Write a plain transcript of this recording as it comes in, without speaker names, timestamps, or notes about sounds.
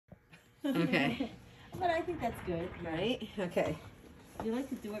Okay. But I think that's good. Right? Okay. You like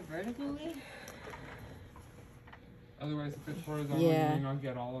to do it vertically? Otherwise, if it's horizontal, Yeah. you may not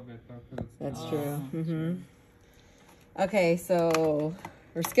get all of it though, because it's That's too true. long. Mm-hmm. Okay, so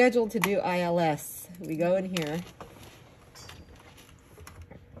we're scheduled to do ILS. We go in here.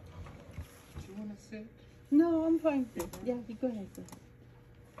 Do you want to sit? No, I'm fine. Yeah, you go ahead. Go ahead.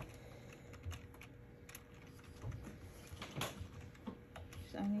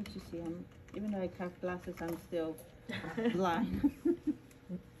 I need to see. Even though I have glasses, I'm still blind.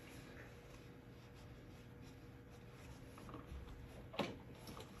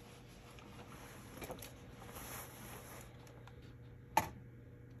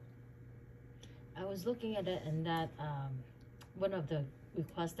 I was looking at it, and that one of the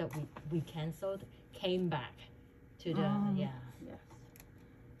requests that we canceled came back to the yeah. Yes,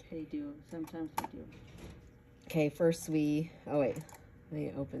 they do. Sometimes they do. Okay, first oh wait, let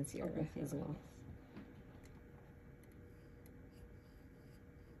me open Sierra as well.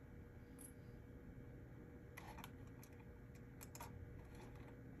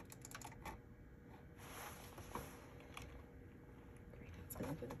 It's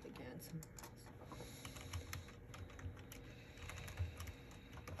gonna open up again somewhere else.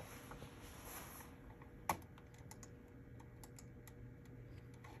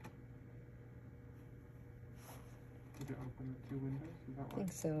 Did it open the 2 windows? Is that I why?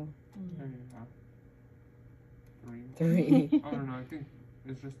 think so. There you have 3. 3. Oh no, I think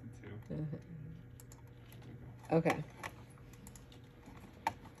it's just the 2. There you Okay.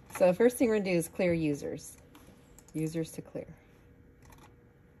 So first thing we're gonna do is clear users. Users to clear.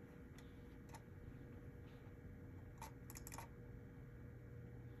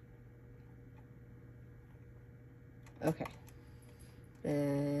 Okay.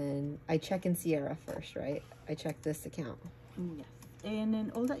 Then I check in Sierra first, right? I check this account. Yes. And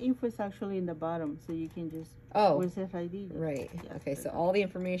then all the info is actually in the bottom, so you can just with ID. Right. Yeah, Okay, so all the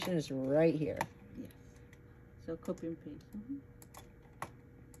information is right here. Yes. So copy and paste.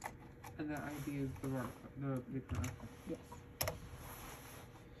 And the ID is the paper. Yes.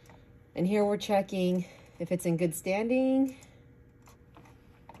 And here we're checking if it's in good standing,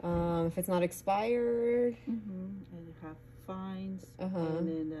 if it's not expired. And you have fines Uh-huh. and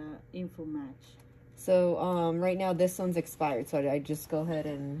then info match. So right now this one's expired, so I just go ahead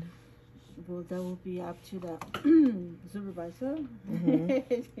and... Well, that will be up to the supervisor.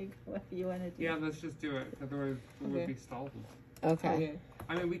 What you want to do? Yeah, let's just do it. Otherwise, it would be stalled. Okay.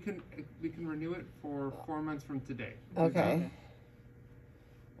 I mean, we can renew it for 4 months from today. Okay.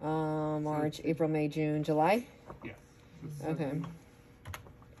 March, April, May, June, July? Yes. Okay.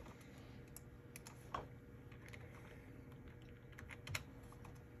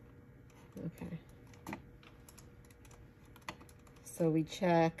 Okay. So we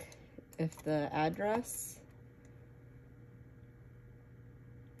check if the address,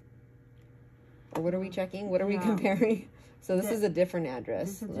 or what are we checking? What are we comparing? So this is a different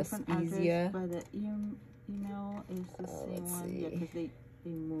address. This is a different address, but the email is the same one. Yeah, because they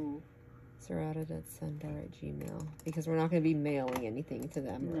move. Sarada.sundar@gmail. Because we're not going to be mailing anything to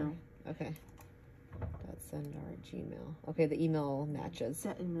them. No. Okay. .sundar@gmail. Okay, the email matches.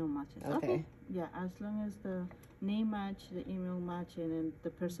 The email matches. Okay. Yeah, as long as the name match, the email match, and then the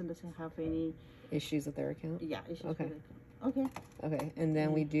person doesn't have any issues with their account. Yeah, issues okay. with their account. Okay. Okay, and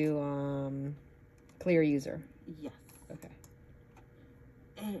then we do clear user. Yes. Okay.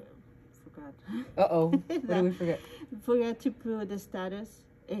 Forgot. What did we forget? Forgot to put the status.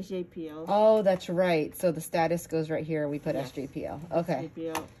 SJPL. Oh, that's right. So the status goes right here. We put SJPL. Okay.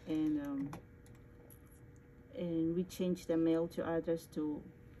 SJPL, and we changed the mail to address to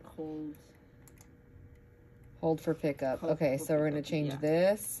hold for pickup. Okay, so we're gonna change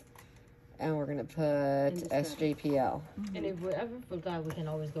this, and we're gonna put SJPL. And if we ever forgot, we can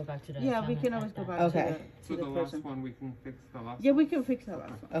always go back to that. Yeah, we can always go back to the last one. We can fix the last. Yeah, we can fix the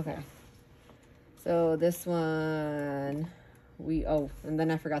last one. Okay. So this one. And then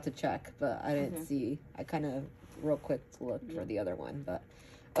I forgot to check, but I didn't see. I kind of real quick looked for the other one, but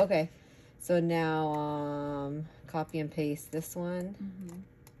okay. So now copy and paste this one.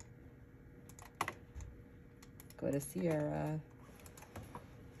 Go to Sierra.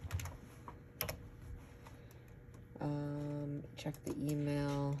 Check the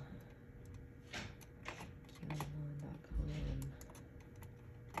email.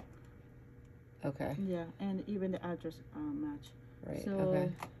 Okay. Yeah, and even the address match. Right. So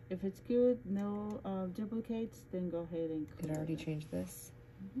okay. If it's good, no duplicates, then go ahead and clear. Did I already change this?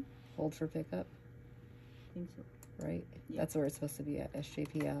 Hold for pickup. I think so. Right. Yeah. That's where it's supposed to be at.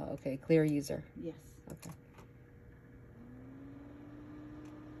 SJPL. Okay. Clear user. Yes. Okay.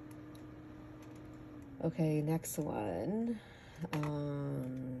 Okay, next one.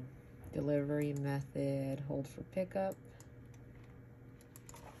 Delivery method, hold for pickup.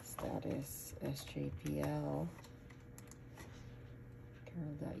 Status, SJPL.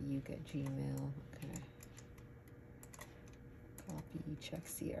 Carol.uke@gmail. Okay. Copy, check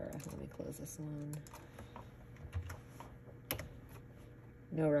Sierra. Let me close this one.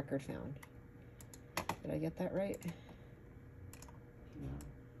 No record found. Did I get that right? Yeah.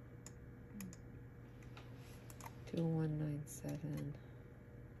 20197.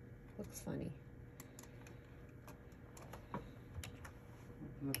 Looks funny.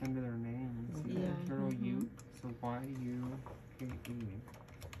 Look under their name and see. Yeah. Carol U. So YUKE.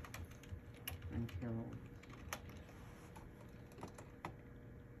 And Carol.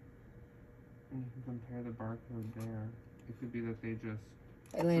 And you can compare the barcode there. It could be that they just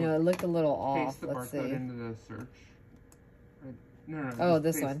I know it looked a little off. paste the Let's barcode see. into the search. Right. No. Oh, just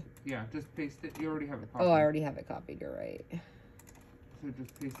this paste- one. Yeah, just paste it. You already have it copied. Oh, I already have it copied. You're right. So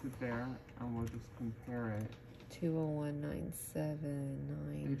just paste it there, and we'll just compare it.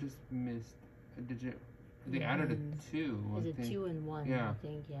 20197. They just missed a digit. They added a 2. Is I it think. 2 and 1? Yeah. I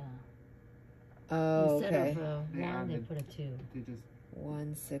think, yeah. Oh, Instead okay. of a They 1, they added- put a 2. They just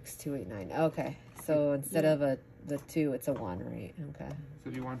 16289. Okay. So instead of the 2, it's a 1, right? Okay. So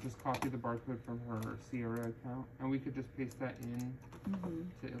do you want to just copy the barcode from her Sierra account, and we could just paste that in Mm-hmm.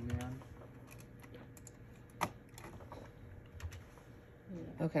 to Ilian? Yeah.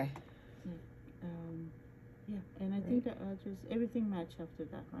 Okay. Yeah, and I think the address, everything matched after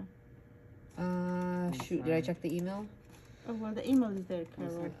that, right? Shoot. Did I check the email? Oh, well, the email is there,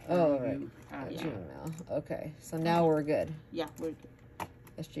 Carol. Oh, right. At Yeah. Gmail. Okay. So now we're good. Yeah, we're good.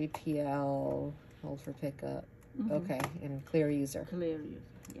 SJPL, hold for pickup. Mhm. Okay. And clear user. Clear user,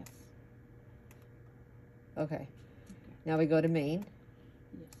 yes. Okay. Now we go to main.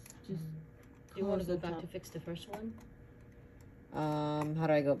 Yes. Just Do you want to close go the back tab. to fix the first one? How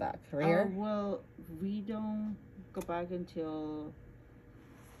do I go back? Right here? Well, we don't go back until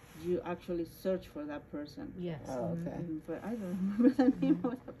you actually search for that person. Yes. Oh, okay. But I don't remember the name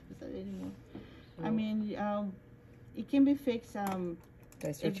of that person anymore. I So- mean, it can be fixed Do I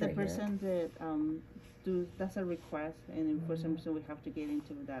if search the right here? person that that's a request, and then for some reason we have to get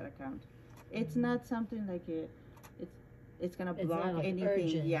into that account. It's not something like it's gonna It's block not, like, anything.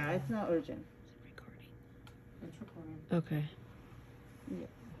 urgent, Yeah, yeah. it's not urgent. It's recording. Okay.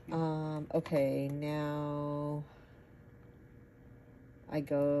 Okay, now I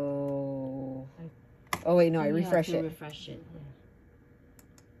go. Oh wait, no, I You have refresh to it. Refresh it.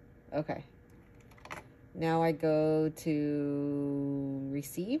 Yeah. Okay. Now I go to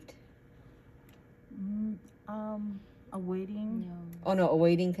received. Awaiting. No. Oh no,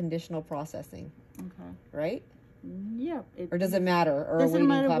 awaiting conditional processing, Okay. right? Yeah. Or does it matter? Or Doesn't awaiting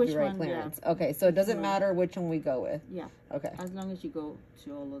matter which copyright one, yeah. clearance? Okay, so it doesn't Right. matter which one we go with. Yeah. Okay. As long as you go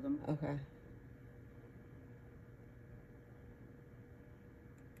to all of them. Okay.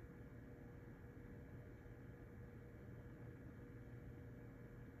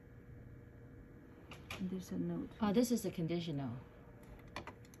 And there's a note. Oh, this is a conditional.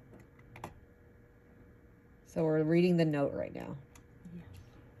 So we're reading the note right now. Yes.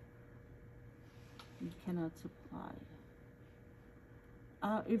 You cannot supply.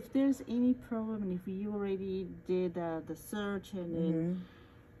 If there's any problem, and if you already did the search, and then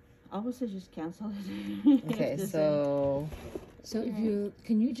I would say just cancel it. If Okay, there's so So if you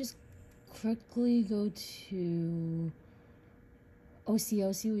can you just quickly go to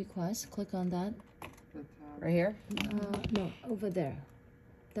OCLC request, click on that. The tab. right here. No, over there.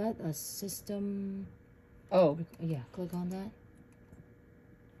 That system. Oh, Yeah, click on that.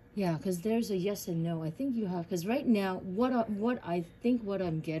 Yeah, because there's a yes and no. I think you have, because right now, what I think what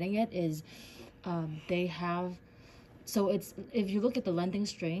I'm getting at is, they have, so it's, if you look at the lending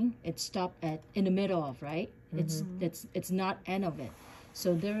string, it's stopped at in the middle of, right? It's not end of it.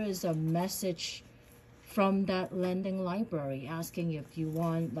 So there is a message from that lending library asking if you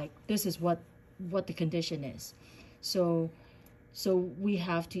want, like, this is what the condition is. So we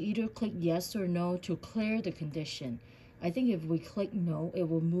have to either click yes or no to clear the condition. I think if we click no, it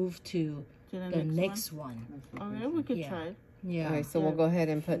will move to the next one. That's what Oh, they yeah, we said. could Yeah. try it. Yeah. okay. So we'll go ahead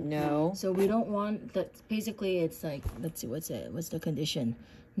and put no. So we don't want that. Basically, it's like, let's see, what's the condition?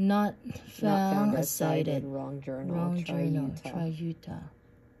 Not Not found found as as cited. cited. Wrong journal. Wrong Try journal. Utah. Try Utah.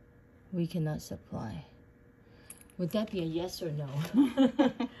 We cannot supply. Would that be a yes or no?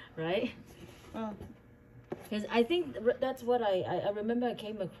 Right? Well, Because I think that's what I remember I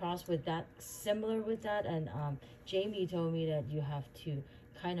came across with that, similar with that, and Jamie told me that you have to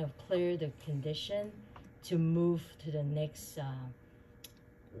kind of clear the condition to move to the next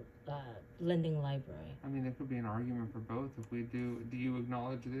lending library. I mean, there could be an argument for both. If we do you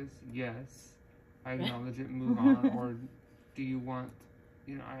acknowledge this? Yes, I acknowledge it. Move on. Or do you want?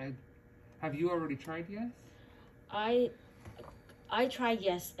 Have you already tried yes? I try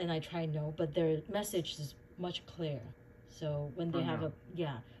yes and I try no, but their message is much clearer. So when they have no.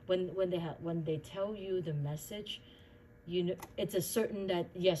 when they tell you the message, you know it's a certain that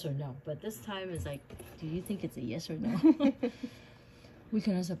yes or no. But this time it's like, do you think it's a yes or no?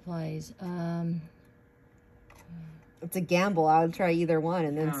 Weekend supplies. It's a gamble. I would try either one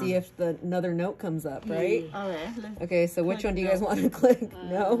and then see if another note comes up, right? Okay. Okay, so which Click one do you no. guys want to click?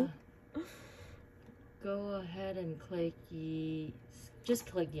 No? Go ahead and click just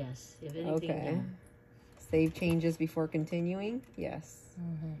click yes. If anything, Okay. no. Save changes before continuing? Yes.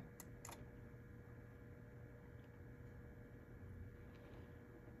 Mm-hmm.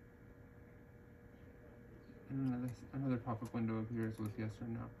 And another pop-up window appears with yes or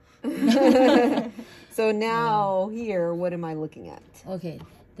no. So now here, what am I looking at? Okay,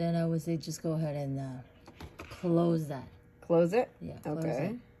 then I would say just go ahead and close that. Close it? Yeah, close Okay.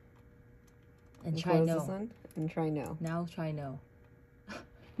 it. And try close no. this one and try no. Now try no.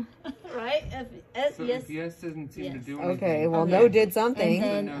 Right? If So yes. if yes doesn't seem to Yes. do anything. Okay, well, Okay. no did something.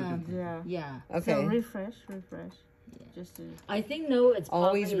 And No then did Yeah. yeah. Okay. So refresh. Yeah. Just to. I think no. It's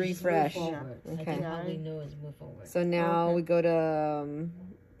Always probably just refresh. Move forward. Yeah. I Okay. think probably no is move forward. So now Okay. we go to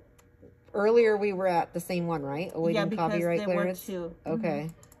earlier we were at the same one, right? Awaiting Yeah, because copyright there were clearance. two. Okay.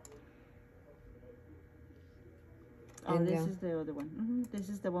 Oh, And, this is the other one. This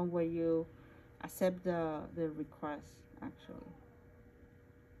is the one where you accept the request, actually.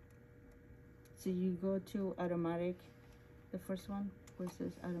 So you go to automatic, the first one, where it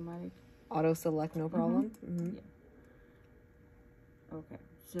says automatic. Auto select, no problem. Mm-hmm. Yeah. Okay,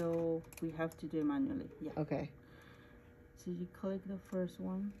 so we have to do it manually. Yeah. Okay. So you click the first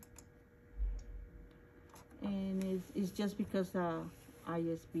one, and it's just because the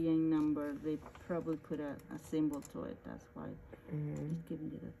ISBN number, they probably put a symbol to it. That's why Mm-hmm. it's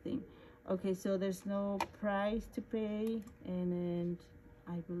giving you the thing. Okay, so there's no price to pay, and then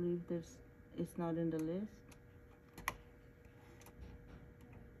I believe it's not in the list.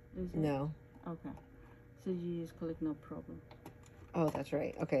 Is it? No. Okay, so you just click no problem. Oh, that's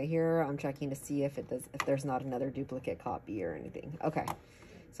right. Okay, here I'm checking to see if there's not another duplicate copy or anything. Okay.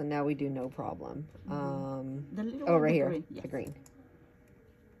 So now we do no problem. The little Oh, one, right the here, green, yes. the green.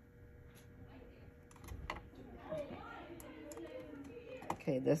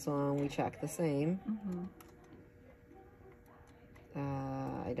 Okay, this one we check the same.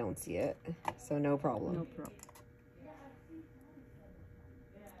 I don't see it, so no problem. No problem.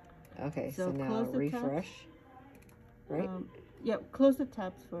 Okay, so So now close the refresh. Right? Yeah, close the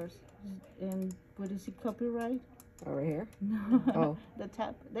tabs first. And what is it, copyright? Over here. No. Oh. The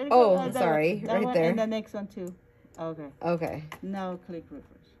tab. There you Oh, go. That sorry, one, that right one, there. And the next one too. Okay. Okay. Now click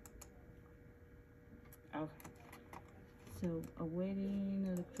refresh. Okay. So awaiting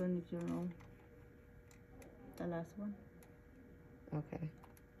electronic journal. The last one. Okay.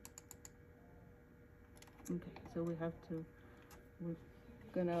 Okay. So we're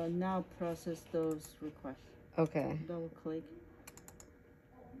gonna now process those requests. Okay. Double click.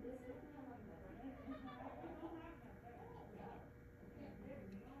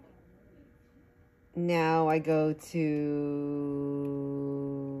 Now I go to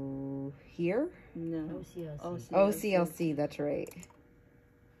here. No. OCLC. OCLC, that's right.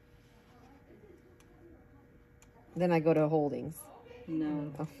 Then I go to holdings.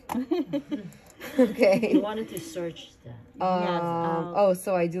 No. Oh. Okay. You wanted to search that. Oh,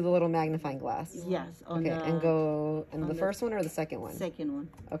 so I do the little magnifying glass. Yes. On Okay, the, and go in on the the first one or the second one? second one.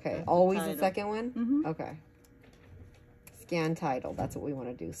 Okay, That's the always the title. second one? Mhm. Okay. Scan title, that's what we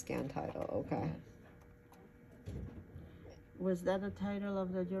want to do, scan title, okay. Was that the title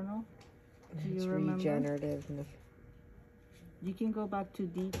of the journal? Do It's you remember? regenerative. You can go back to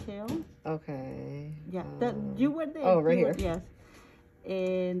detail. Okay. Yeah, that you were there. oh, right you were- here. yes.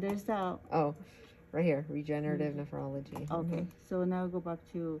 And there's the Oh, right here, regenerative nephrology. okay. So now go back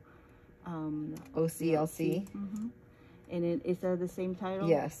to OCLC. Mm-hmm. And then is that the same title?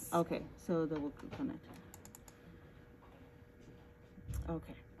 Yes. Okay, so double click on it.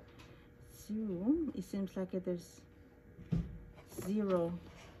 Okay. So it seems like there's zero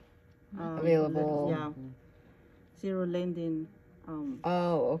Available. Yeah. Zero lending.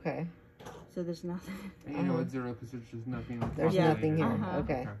 Oh, okay. So there's nothing. And you know it's zero because there's just nothing. There's Yeah. nothing here. Uh-huh.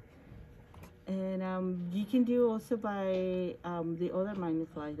 Okay. And you can do also by the other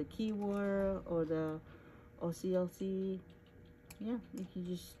magnify, the keyword or the OCLC. Yeah, you can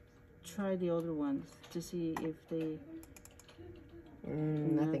just try the other ones to see if they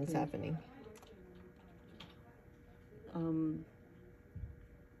Nothing's Nothing. happening.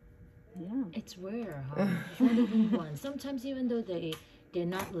 Yeah. It's rare, huh? It's one of the ones. Sometimes even though they're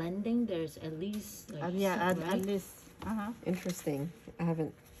not lending, there's at least like Yeah, some, at right? least. Uh-huh. Interesting.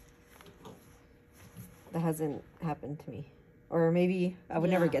 That hasn't happened to me. Or maybe I would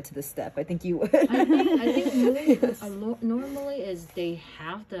never Yeah. get to this step. I think you would. I think normally is they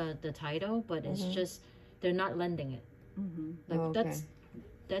have the title, but it's just they're not lending it. Mm-hmm. Like Oh, okay.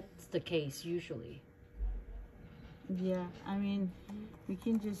 that's the case usually. Yeah, I mean, we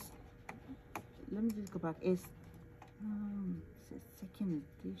can just, let me just go back. It's second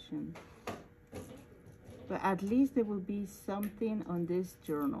edition. But at least there will be something on this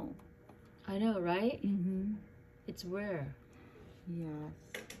journal. I know, right? Mm-hmm. It's rare. Yes.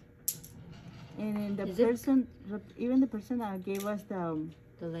 And then the Is it- person, even the person that gave us the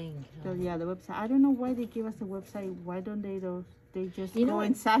link. the website. I don't know why they give us the website. Why don't they just You go know,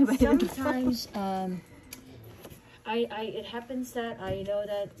 inside by themselves? Sometimes it happens that I know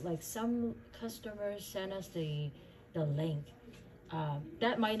that like some customers send us the link.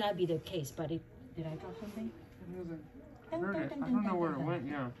 That might not be the case, but did I drop something? I heard it. I don't know where it went.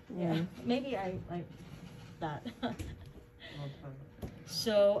 Yeah. Yeah, maybe I like that. I'll try.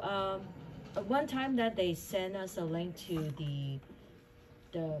 So one time that they sent us a link to the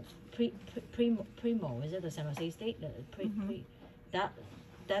Primo, is it the San Jose State? That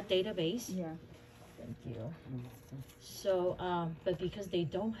database. Yeah. Thank you. So, but because they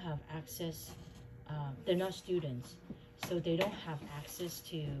don't have access, they're not students, so they don't have access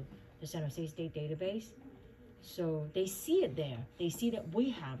to the San Jose State database. So they see it there. They see that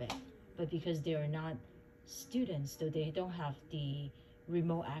we have it, but because they are not students, so they don't have the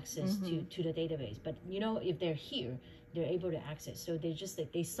remote access to the database. But you know, if they're here, they're able to access. So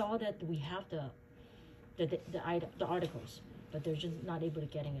they saw that we have the articles, but they're just not able to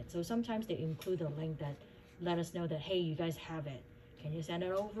getting it. So sometimes they include a link that let us know that, hey, you guys have it. Can you send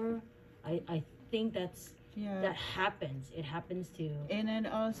it over? I think that happens. It happens to. And then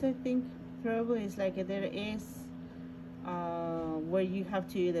also I think probably it's like there is where you have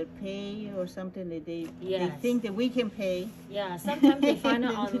to either pay or something that they think that we can pay. Yeah, sometimes they find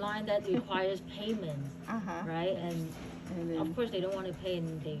out online that requires payment, Uh-huh. right? And And then of course they don't want to pay,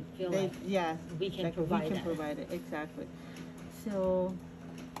 and they feel they, like yeah, we can like provide we can that. provide it, exactly. So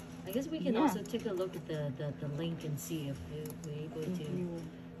I guess we can Yeah. also take a look at the link and see if we're able to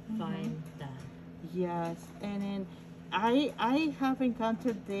find that. yes, and then I have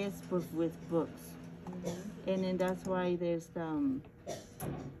encountered this with books, and then that's why there's the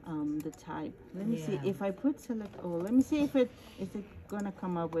type. Let me see Yeah. if I put select all. Let me see if it gonna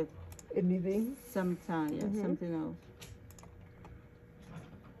come up with Anything? something else.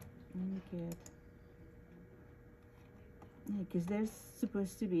 Let me get. Yeah, because there's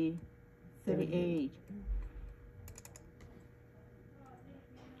supposed to be 38.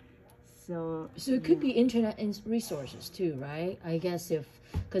 So So it could be internet resources too, right? I guess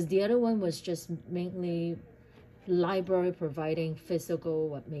because the other one was just mainly library providing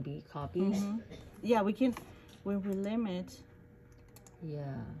physical, maybe copies. yeah, we can when we limit. Yeah.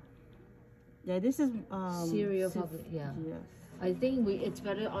 Yeah, this is Serial public, yeah. Yes. I think it's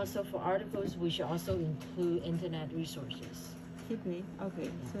better also for articles, we should also include internet resources. Could be.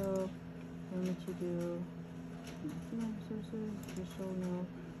 Okay, so let me to do resources, visual, no.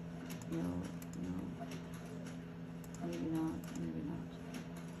 Maybe not.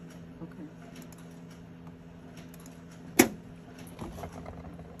 Okay.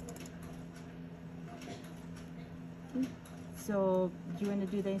 So, do you want to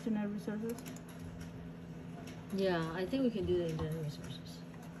do the internet resources? Yeah, I think we can do the internet resources.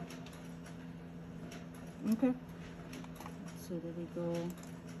 Okay. So there we go.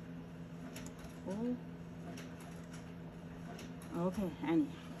 Oh. Okay, Annie.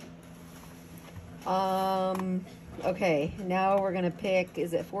 Okay, now we're gonna pick,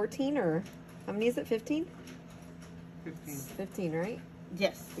 is it 14 or how many is it? 15? 15. 15, right?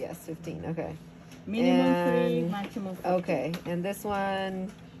 Yes. Yes, 15. Okay. Minimum 3, And- maximum 15. Okay, and this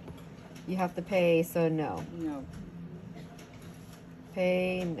one you have to pay, so no. No.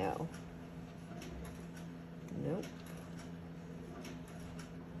 Pay, no. Nope.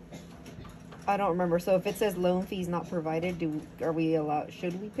 I don't remember. So if it says loan fees not provided, are we allowed?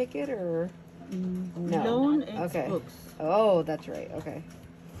 Should we pick it or no? Loan and Okay. books. Oh, that's right. Okay.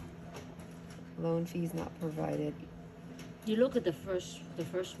 Loan fees not provided. You look at the first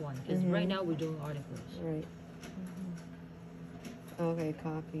one, because right now we're doing articles. Right. Okay,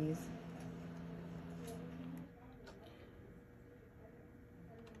 copies.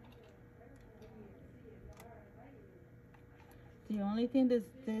 The only thing that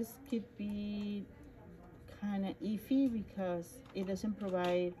this could be kind of iffy because it doesn't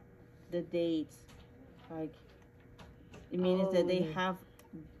provide the dates. Like, it means that they have,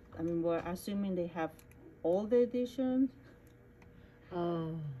 I mean, we're assuming they have all the editions. Oh,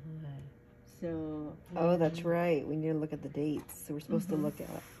 okay. So, Oh, that's right. We need to look at the dates. So we're supposed to look at.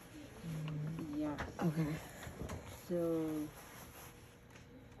 yeah. Okay. So,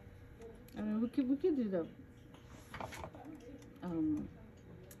 I mean, we could do the,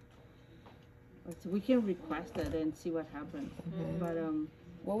 so we can request it and see what happens. But,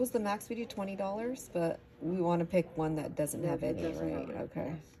 What was the max we do? $20, but we want to pick one that doesn't have it any, doesn't right? have it,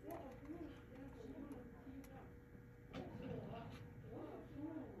 Okay. yes.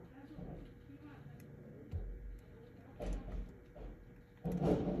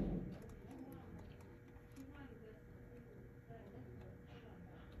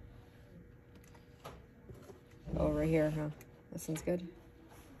 Oh, right here, huh? This one's good.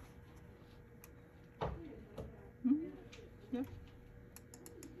 Yeah.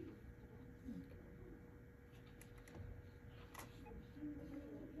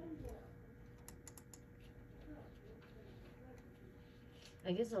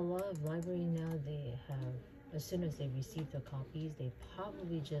 I guess a lot of library now, they have, as soon as they receive the copies, they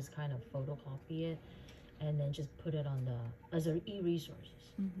probably just kind of photocopy it and then just put it on the, as a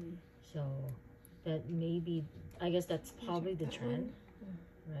e-resources. So that maybe, I guess that's probably the trend,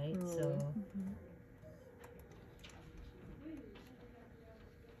 right? So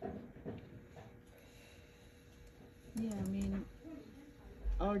Yeah, I mean,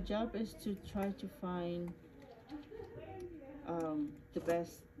 our job is to try to find the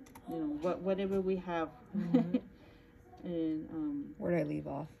best, you know, whatever we have. And Where did I leave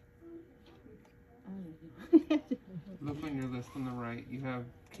off? I don't know. Look on your list on the right. You have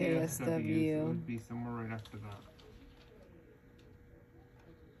KSW. KSWs. It would be somewhere right after that.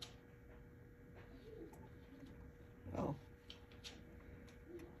 Oh.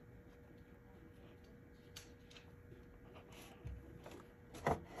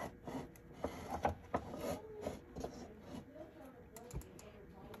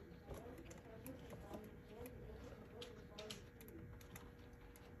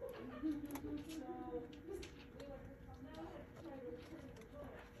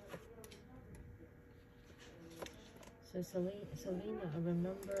 So Selena, I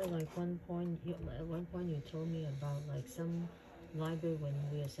remember like at one point you told me about like some library when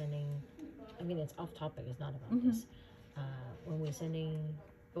we are sending, I mean it's off topic, it's not about this. When we're sending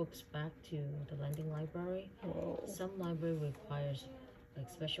books back to the lending library, some library requires like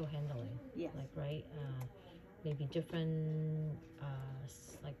special handling. Yes. Like right, maybe different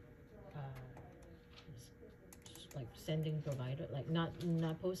like sending provider, like not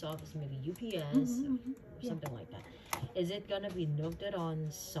post office, maybe UPS or something like that. Is it gonna be noted on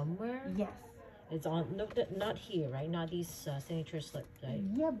somewhere? Yes. It's on noted, not here, right? Not these signature slips, right?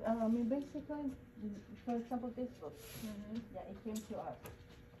 Yeah, I mean, basically, for example, this book. Yeah, it came to us.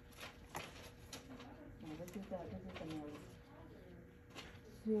 Now, this is the mail.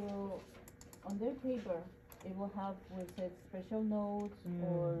 So, on their paper, it will have with it special notes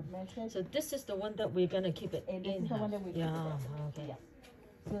or message. So this is the one that we're gonna keep it And this in is the one house. that we keep Yeah. it. Okay. Yeah.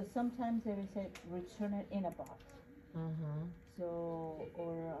 So sometimes there is a return it in a box. So,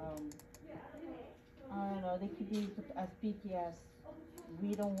 or I don't know, they could be as picky as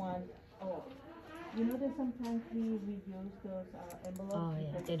we don't want. Oh, you know that sometimes we use those envelopes. Oh yeah,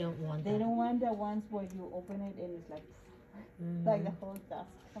 because they don't want they that. don't want the ones where you open it and it's like the whole dust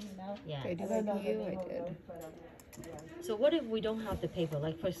coming out. Yeah. Okay, do I don't know like the you? name I of did. those, but, yeah. So what if we don't have the paper?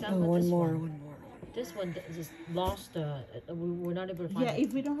 Like for Oh, example, one this more. one. This one just lost. We're not able to find Yeah, it.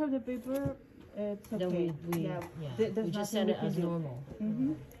 if we don't have the paper, it's okay. Then we There's we just nothing send we it can as do. normal.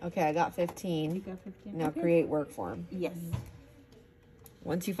 Okay, I got You 15. got 15. Now Okay. create work form. Yes.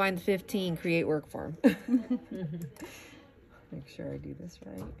 Once you find the 15, create work form. Make sure I do this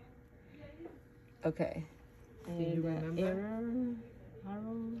right. Okay. And you remember? Arrow,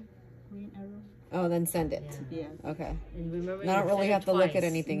 green arrow. Oh, then send it. Yeah. Okay. And remember, I don't you really send have it to look at twice.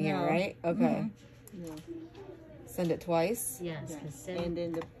 anything here, No. right? Okay. Yeah. Send it twice. Yes, Yeah. 'cause send, And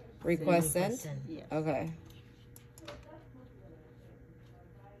then the Request request sent. yeah. Okay.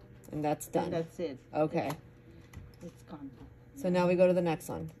 And that's And done. that's it. Okay. It's gone. So now we go to the next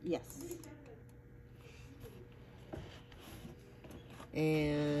one. Yes.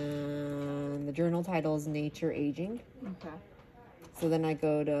 And the journal title is Nature Aging. Okay. So then I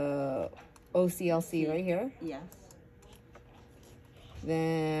go to OCLC right here. Yes.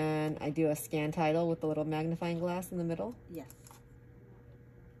 Then I do a scan title with the little magnifying glass in the middle. Yes.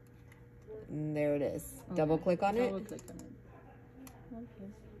 And there it is. Okay. Double click on it. Double click on it.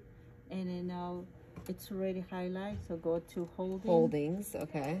 Okay. And then now it's already highlighted, so go to Holdings,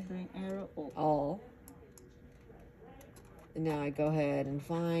 okay. Green arrow, All. And now I go ahead and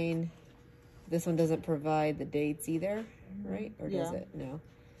find. This one doesn't provide the dates either, right? Or does Yeah. it? No.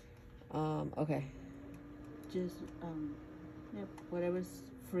 Okay. Just, yep, whatever's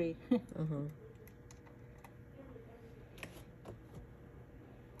free. Uh-huh.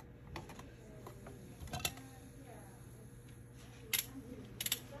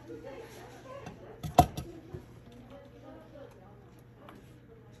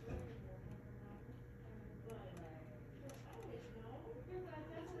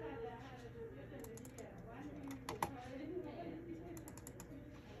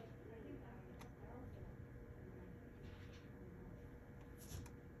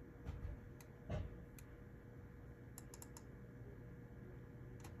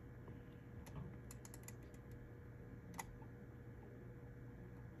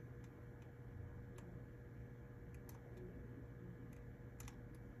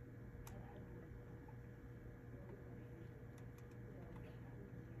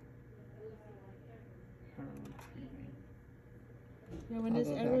 Yeah, when I'll this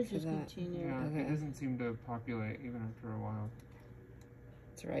go arrow back to just that. continue. Yeah, Okay. it doesn't seem to populate even after a while.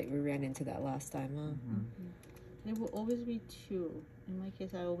 That's right. We ran into that last time, huh? Mm-hmm. There will always be two. In my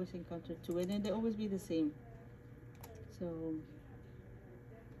case, I always encounter two, and then they always be the same. So,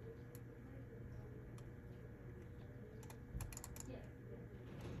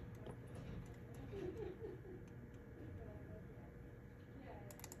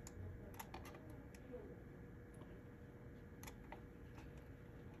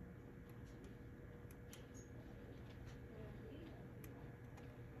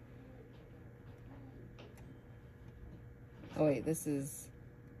 Oh wait, this is.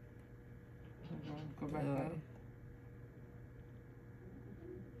 Go back No, up.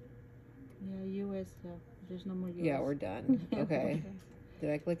 yeah, US, there's no more US. yeah, we're done. Okay. Did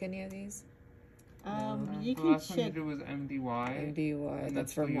I click any of these? You The can last one you check. did was MDY. MDY. And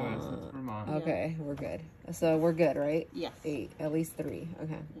That's still US, Vermont. that's Vermont. Yeah. Okay, we're good. So we're good, right? Yes. 8, at least 3.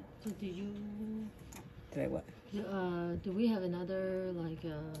 Okay. So do you? Did I what? Do we have another like?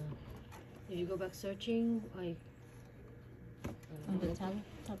 If you go back searching, like. On the right top, there?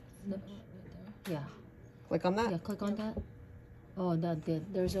 top. No, right there. Yeah. Click on that? Yeah. Click on that. Oh, that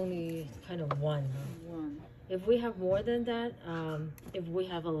did. There's only kind of one. Huh? One. If we have more than that, if we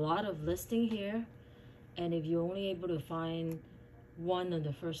have a lot of listing here, and if you're only able to find one on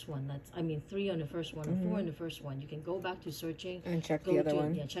the first one, I mean 3 on the first one, or 4 on the first one, you can go back to searching. And check Go the other to,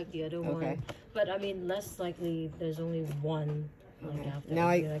 one. Yeah, check the other Okay. one. But I mean, less likely there's only one. Like after.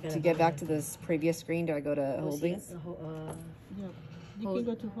 Now You're not to gonna get back find to this previous screen, do I go to it. holdings? Yeah. You Hold- can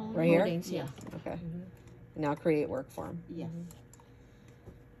go to holdings. Right here? Holdings, yeah. Okay. Mhm. Now create work form. Yes.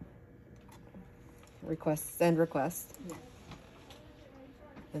 Request, send request. Yeah.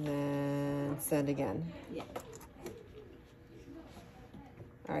 And then send again. Yeah.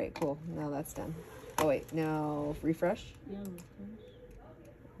 All right, cool. Now that's done. Oh wait, now refresh. Yeah.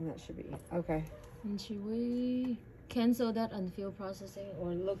 And that should be okay. And should we cancel that unfield processing,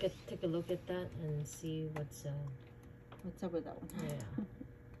 or take a look at that and see what's What's up with that one? yeah.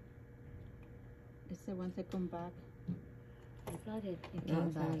 It's the ones that come back. I thought it No, came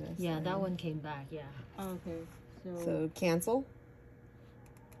it's back. not this, Yeah, yeah. that one came back. Yeah. Okay. So, So cancel.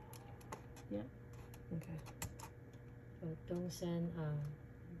 yeah. Okay. But don't send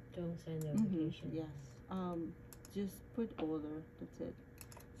Mhm. notification. Yes. Just put order. That's it.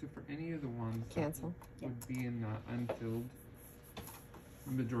 So for any of the ones Cancel. that would be in that unfilled,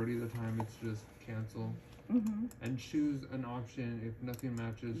 the majority of the time it's just cancel Mm-hmm. and choose an option. If nothing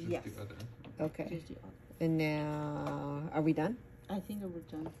matches, just Yes. do other. Okay. Just the And now, are we done? I think we're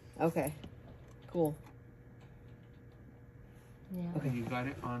done. Okay. Cool. Yeah. Okay. And you got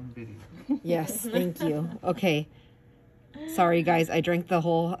it on video. Yes, thank you. Okay. Sorry, guys. I drank the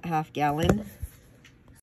whole half gallon.